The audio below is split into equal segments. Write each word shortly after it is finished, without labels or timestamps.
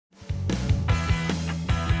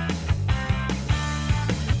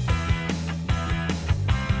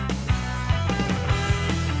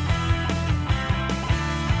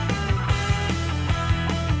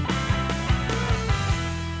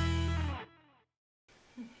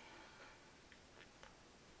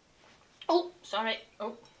Oh, sorry.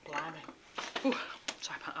 Oh, blimey. Ooh,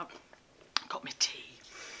 sorry about that. Got me tea.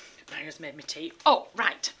 Maria's made me tea. Oh,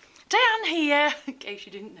 right. Dyan here, in case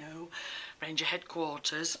you didn't know. Ranger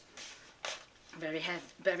headquarters.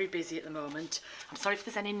 Very busy at the moment. I'm sorry if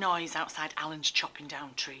there's any noise outside. Alan's chopping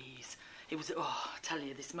down trees. It was, oh, I tell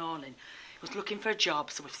you, this morning, he was looking for a job,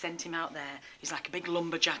 so we've sent him out there. He's like a big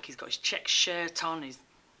lumberjack. He's got his check shirt on, his,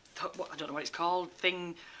 I don't know what it's called,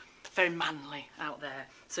 thing, very manly out there.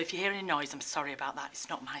 So if you hear any noise, I'm sorry about that. It's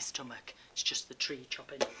not my stomach. It's just the tree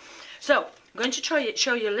chopping. So I'm going to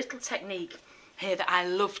show you a little technique here that I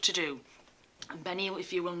love to do. And many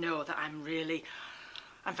of you will know that I'm very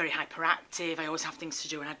hyperactive. I always have things to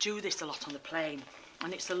do, and I do this a lot on the plane.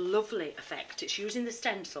 And it's a lovely effect. It's using the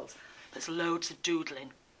stencils. There's loads of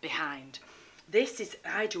doodling behind.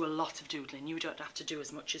 I do a lot of doodling. You don't have to do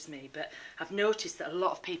as much as me, but I've noticed that a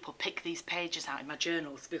lot of people pick these pages out in my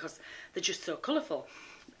journals because they're just so colourful.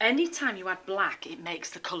 Anytime you add black, it makes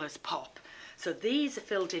the colours pop. So these are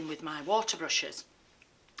filled in with my water brushes,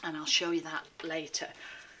 and I'll show you that later.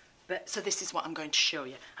 So this is what I'm going to show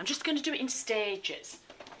you. I'm just going to do it in stages.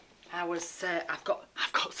 I've got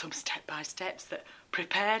some step-by-steps that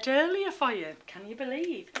prepared earlier for you. Can you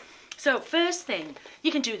believe? So first thing,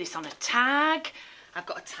 you can do this on a tag. I've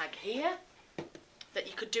got a tag here that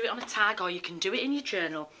you could do it on a tag, or you can do it in your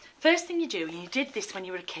journal. First thing you do, and you did this when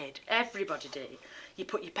you were a kid, everybody did, you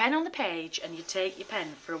put your pen on the page and you take your pen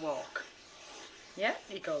for a walk. Yeah,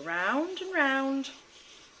 you go round and round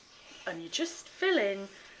and you just fill in.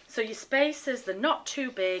 So your spaces, they're not too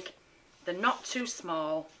big, they're not too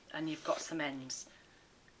small, and you've got some ends.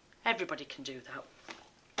 Everybody can do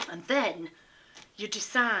that. And then you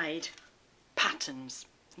decide patterns,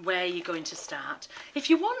 where you're going to start. If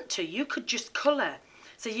you want to, you could just colour.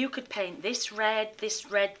 So you could paint this red,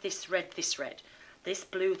 this red, this red, this red, this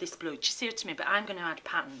blue, this blue. Do you see what I mean? But I'm going to add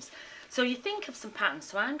patterns. So you think of some patterns.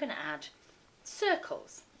 So I'm going to add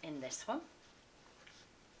circles in this one.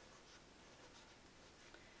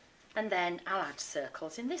 And then I'll add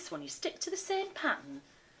circles in this one. You stick to the same pattern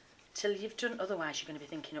till you've done, otherwise you're going to be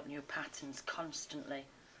thinking up new patterns constantly.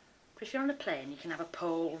 But if you're on a plane, you can have a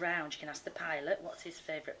poll round. You can ask the pilot what's his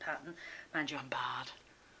favourite pattern. Mind you, I'm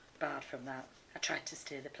barred from that. I tried to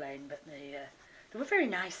steer the plane, but they were very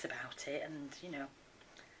nice about it, and you know,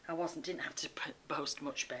 didn't have to boast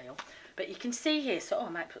much bail. But you can see here, so I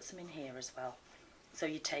might put some in here as well. So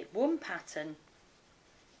you take one pattern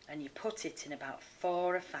and you put it in about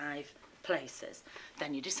 4 or 5 places.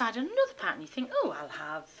 Then you decide on another pattern. You think, oh, I'll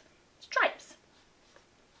have stripes.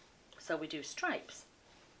 So we do stripes.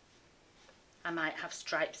 I might have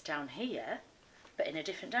stripes down here, but in a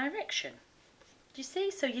different direction. Do you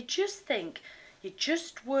see? So you just think, you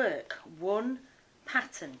just work one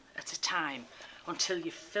pattern at a time until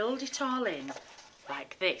you've filled it all in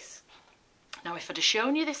like this. Now, if I'd have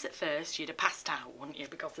shown you this at first, you'd have passed out, wouldn't you?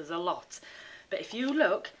 Because there's a lot. But if you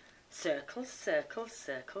look, circles, circles,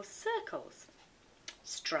 circles, circles.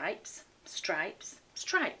 Stripes, stripes,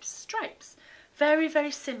 stripes, stripes. Very,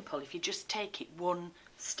 very simple if you just take it one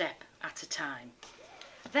step at a time.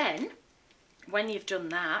 Then, when you've done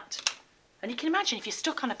that, and you can imagine if you're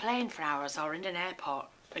stuck on a plane for hours or in an airport,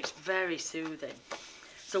 it's very soothing.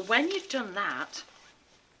 So when you've done that,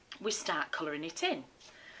 we start colouring it in.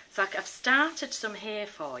 So I've started some here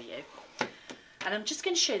for you. And I'm just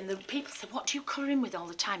going to show you, the people say, what do you colour in with all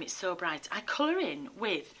the time? It's so bright. I colour in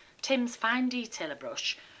with Tim's Fine Detailer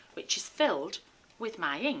brush, which is filled with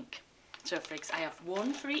my ink. So for example, I have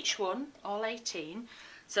one for each one, all 18.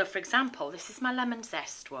 So for example, this is my lemon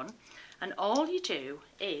zest one. And all you do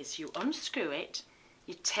is you unscrew it,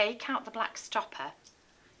 you take out the black stopper,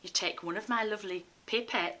 you take one of my lovely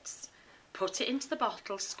pipettes, put it into the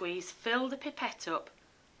bottle, squeeze, fill the pipette up,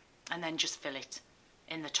 and then just fill it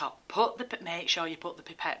in the top. Make sure you put the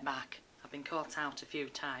pipette back. I've been caught out a few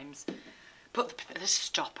times. Put the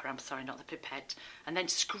stopper, I'm sorry, not the pipette, and then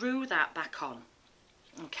screw that back on.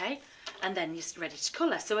 Okay, and then you're ready to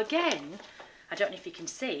colour. So again, I don't know if you can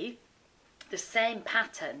see, the same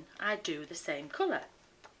pattern, I do the same colour.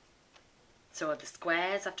 So the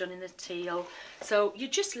squares I've done in the teal. So you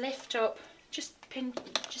just lift up, just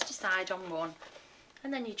decide on one,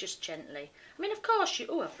 and then you just gently. I mean, of course,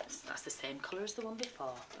 that's the same colour as the one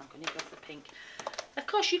before. I'm going to go for pink. Of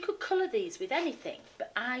course, you could colour these with anything,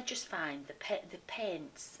 but I just find the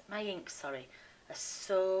paints, my inks, sorry, are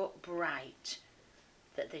so bright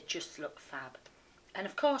that they just look fab. And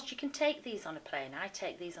of course, you can take these on a plane. I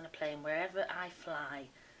take these on a plane wherever I fly.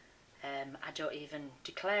 I don't even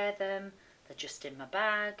declare them. They're just in my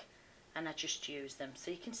bag, and I just use them.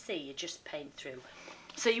 So you can see, you just paint through.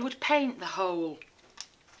 So you would paint the whole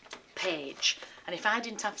page, And if I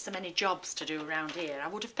didn't have so many jobs to do around here, I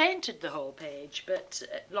would have painted the whole page, but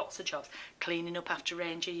lots of jobs. Cleaning up after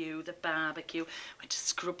Ranger U, the barbecue, went to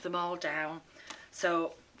scrub them all down.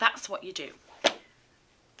 So that's what you do.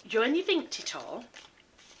 When you've inked it all,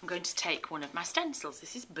 I'm going to take one of my stencils.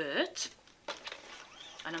 This is Bert.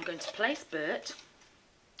 And I'm going to place Bert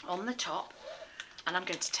on the top. And I'm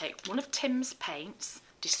going to take one of Tim's paints,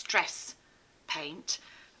 Distress paint.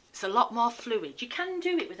 It's a lot more fluid. You can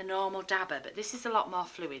do it with a normal dabber, but this is a lot more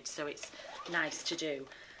fluid, so it's nice to do.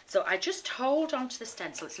 So I just hold onto the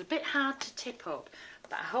stencil. It's a bit hard to tip up,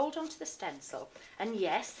 but I hold onto the stencil. And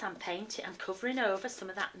yes, I'm covering over some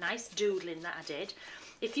of that nice doodling that I did.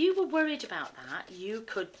 If you were worried about that, you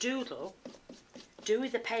could do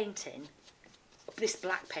the painting, this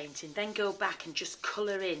black painting, then go back and just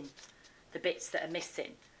colour in the bits that are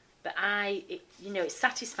missing. But it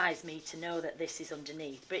satisfies me to know that this is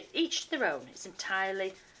underneath. But each to their own. It's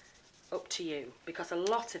entirely up to you, because a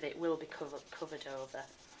lot of it will be covered over.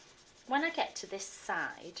 When I get to this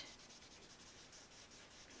side,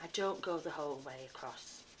 I don't go the whole way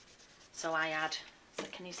across. So I add, so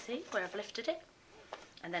can you see where I've lifted it?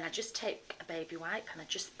 And then I just take a baby wipe and I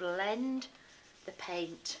just blend the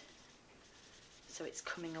paint so it's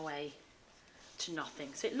coming away to nothing.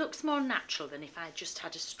 So it looks more natural than if I just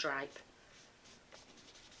had a stripe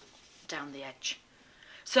down the edge.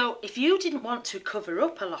 So if you didn't want to cover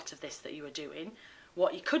up a lot of this that you were doing,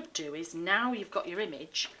 what you could do is, now you've got your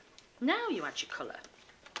image, now you add your colour.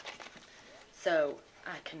 So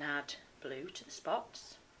I can add blue to the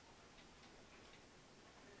spots.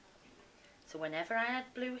 So whenever I add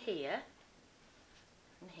blue here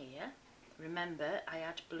and here, remember I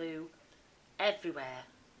add blue everywhere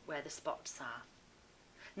where the spots are.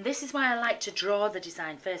 And this is why I like to draw the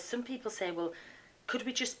design first. Some people say, well, could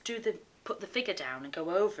we just put the figure down and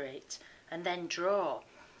go over it and then draw?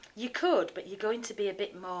 You could, but you're going to be a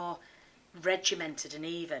bit more regimented and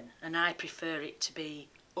even, and I prefer it to be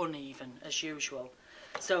uneven as usual.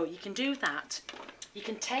 So you can do that. You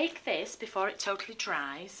can take this before it totally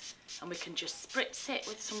dries and we can just spritz it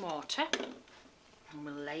with some water and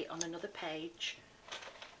we'll lay it on another page.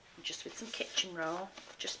 Just with some kitchen roll,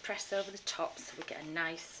 just press over the top so we get a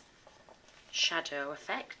nice shadow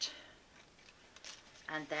effect.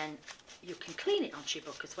 And then you can clean it onto your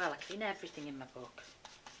book as well. I clean everything in my book.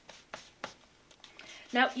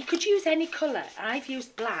 Now you could use any colour. I've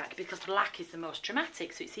used black because black is the most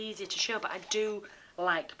dramatic, so it's easier to show, but I do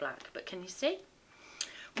like black. But can you see?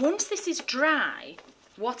 Once this is dry,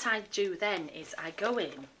 what I do then is I go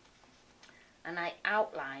in and I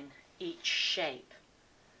outline each shape,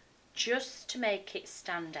 just to make it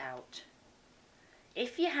stand out.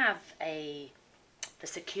 If you have the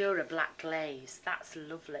Sakura black glaze, that's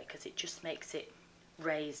lovely because it just makes it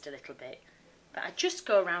raised a little bit. But I just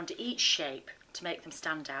go around each shape to make them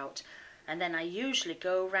stand out, and then I usually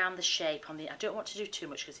go around the shape on the, I don't want to do too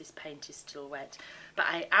much because this paint is still wet, but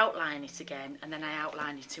I outline it again and then I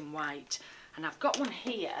outline it in white. And I've got one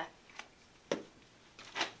here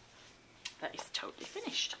that is totally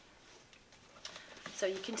finished. So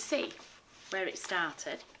you can see where it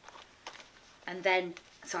started, and then,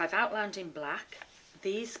 so I've outlined in black,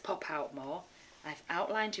 these pop out more, I've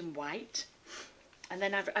outlined in white, and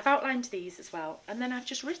then I've outlined these as well, and then I've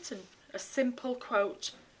just written a simple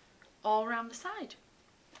quote all around the side.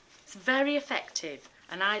 It's very effective,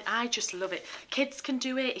 and I just love it. Kids can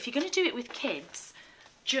do it. If you're going to do it with kids,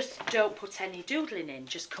 just don't put any doodling in,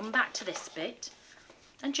 just come back to this bit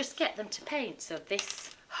and just get them to paint. So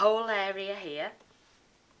this whole area here,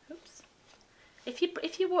 oops. If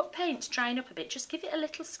you want paint drying up a bit, just give it a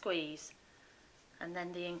little squeeze and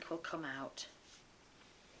then the ink will come out.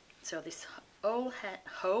 So this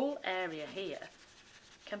whole area here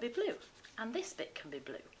can be blue, and this bit can be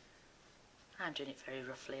blue. I'm doing it very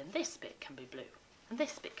roughly, and this bit can be blue, and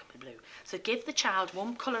this bit can be blue. So give the child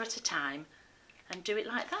one colour at a time and do it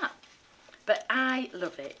like that. But I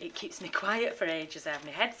love it. It keeps me quiet for ages. I have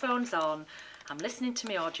my headphones on, I'm listening to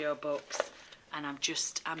my audio books, and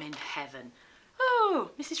I'm in heaven.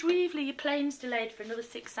 Oh, Mrs. Reaveley, your plane's delayed for another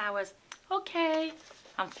 6 hours. Okay,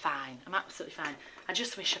 I'm fine. I'm absolutely fine. I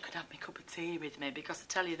just wish I could have my cup of tea with me, because I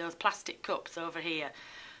tell you, those plastic cups over here,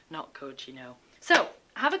 not good, you know. So,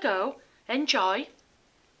 have a go, enjoy.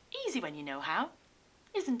 Easy when you know how,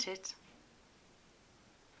 isn't it?